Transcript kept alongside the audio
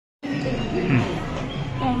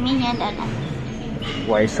Minion donut.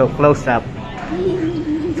 Why so close up?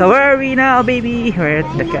 So where are we now, baby? We're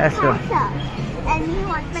at the castle. And you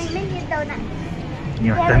want my minion donut.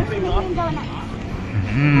 You want Where them? is minion donut?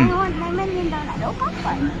 Mm. I want my minion donut. Oh,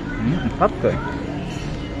 popcorn. Popcorn.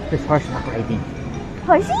 This horseback riding.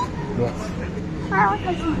 Horsey? Yes. Wow,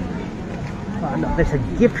 horsey. Oh, look, there's a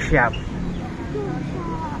gift shop. Is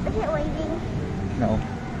it waiting? No.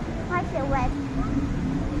 Why is it wet?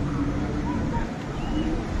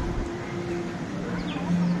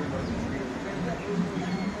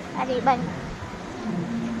 Ribbon.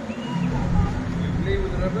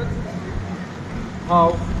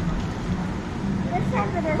 Oh. There's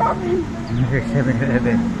 7-Eleven. There's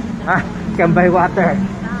 7-Eleven. Ah, you can buy water.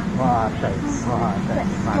 Water.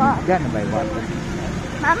 Mama, you gotta buy water.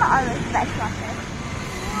 Mama always buys water.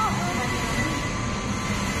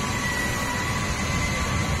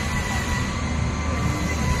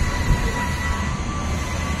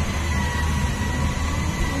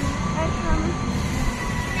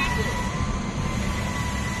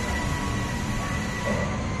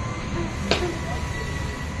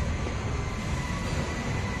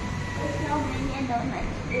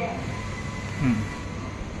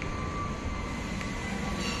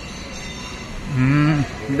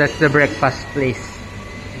 That's the breakfast place.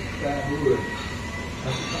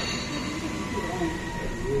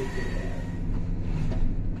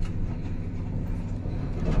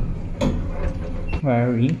 Where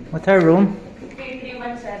are we? What's our room?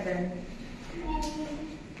 3317.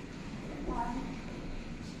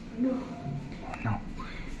 No.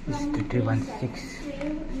 It's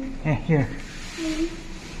 2316. Hey, here.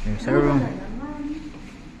 There's our room.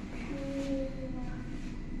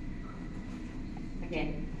 Again,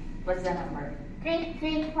 what's the number?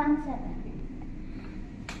 3317.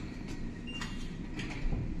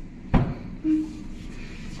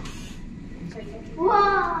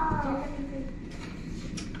 Wow!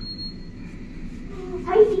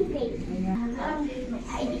 Heidi face. My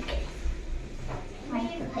Heidi face. My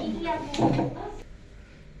Heidi.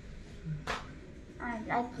 I'd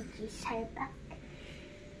like to kiss her back.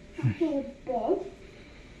 Okay, bed.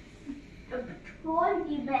 A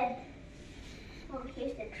trolley bed. Oh,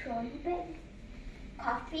 here's the trolley bed.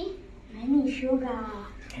 Coffee. Many sugar.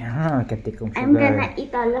 Yeah, I can take home sugar. I'm gonna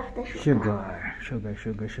eat all of the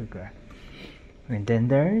sugar. Sugar. And then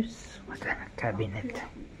there's what's that? Cabinet.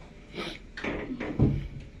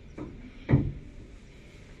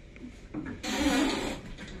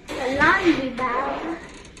 The laundry bag.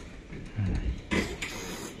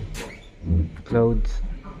 Clothes.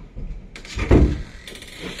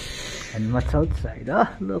 And what's outside? Oh,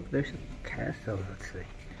 look, there's a castle outside.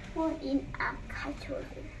 We're in a castle.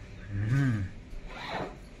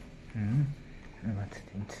 And what's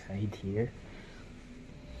inside here?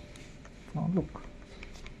 Oh, look.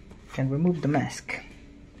 Can remove the mask.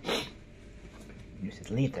 Use it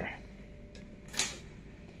later.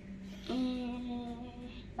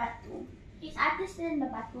 Bathroom. Is Ate still in the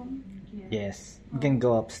bathroom? Yes. You can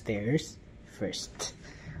go upstairs first.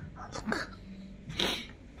 Oh, look.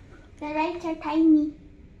 The lights are tiny.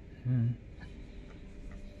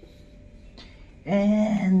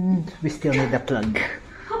 And we still need a plug.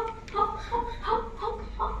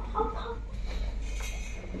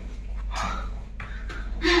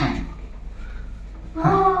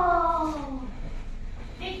 Whoa!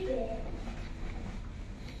 Big bed.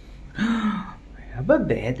 We have a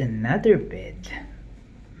bed, another bed,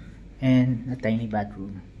 and a tiny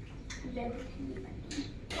bathroom. And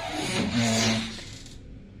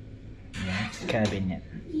yeah, cabinet.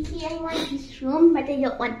 You see, I want this room, but I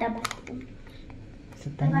don't want the bathroom. It's a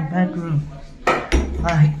tiny bedroom.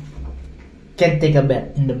 I can't take a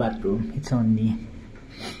bed in the bathroom. It's only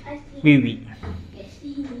wee.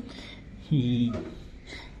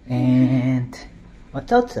 And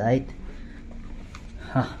what's outside?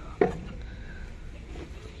 Huh.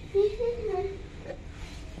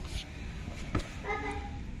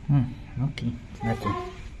 Okay, it's nothing.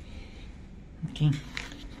 Okay.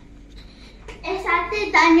 Is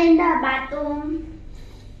Ate done in the bathroom?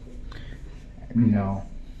 No.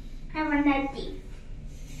 I want to tea.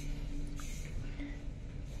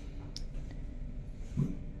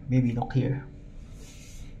 Maybe look here.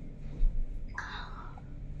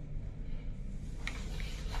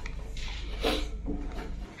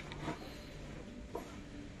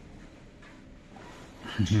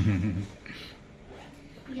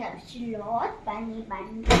 We have sloth, bunny,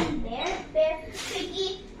 bear,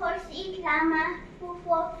 piggy, horsey, llama,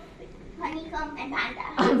 fufo, honeycomb, and panda.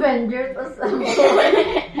 Avengers o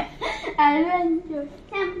Adventure.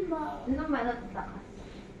 Temple. Ano man natatakas?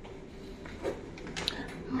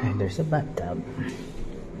 And there's a bathtub.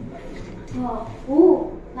 Oh,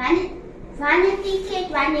 ooh, vanity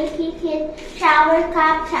kit, shower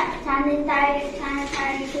cup, sanitary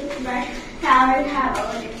toothbrush, shower cap.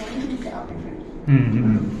 Oh, there's one to open for me.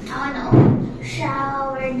 Mm-hmm. I want to open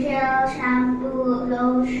shower gel, shampoo,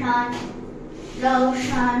 lotion,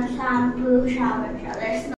 shampoo, shower gel.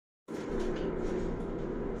 There's no.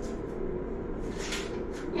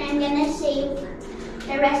 And I'm gonna save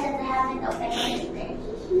the rest that I haven't opened later.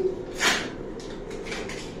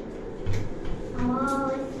 Oh,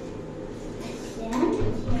 it's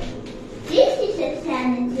sanitary. This is a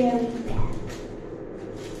sanitary bag.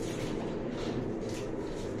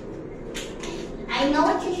 I know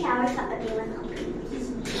it's a shower cup, but they won't open it.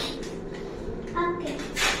 Okay.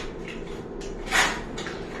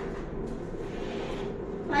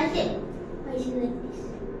 Why is it like this?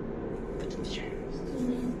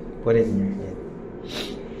 Put it in your head.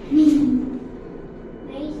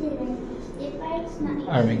 Why is it like this? If it's not.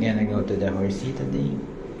 Are we gonna go to the horsey today?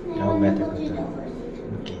 I No, wanna better go go to to. the horsey.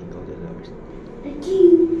 Okay, go to the horsey.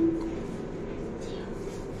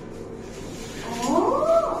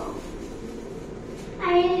 Oh,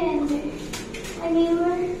 I remember.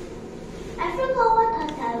 I forgot what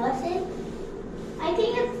hotel was it. I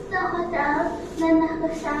think it's the hotel na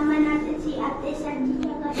nakasama natin si Ate Sandy,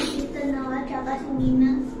 tsaka si Tito Noah, tsaka si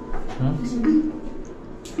Ninang. Huh?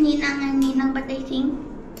 Ninang, but I think.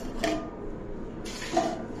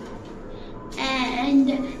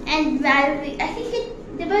 And while I think it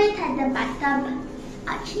had the bathtub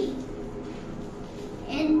actually,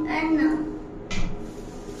 and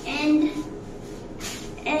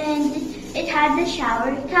it had the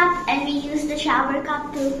shower cup, and we used the shower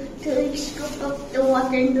cup to scoop up the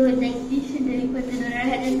water and do it like this, and then we put it on our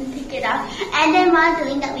head and take it out. And then while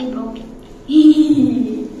doing that, we broke it.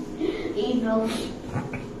 We broke it.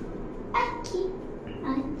 Aki.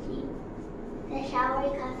 The shower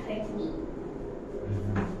cup hurt me.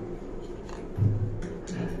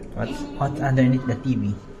 What's underneath the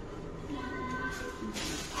TV?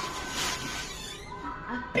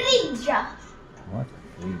 A fridge. What?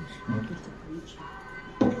 Fridge.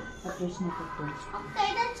 But there's no pictures.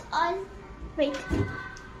 Okay, that's all. Wait,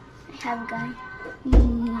 I have gun.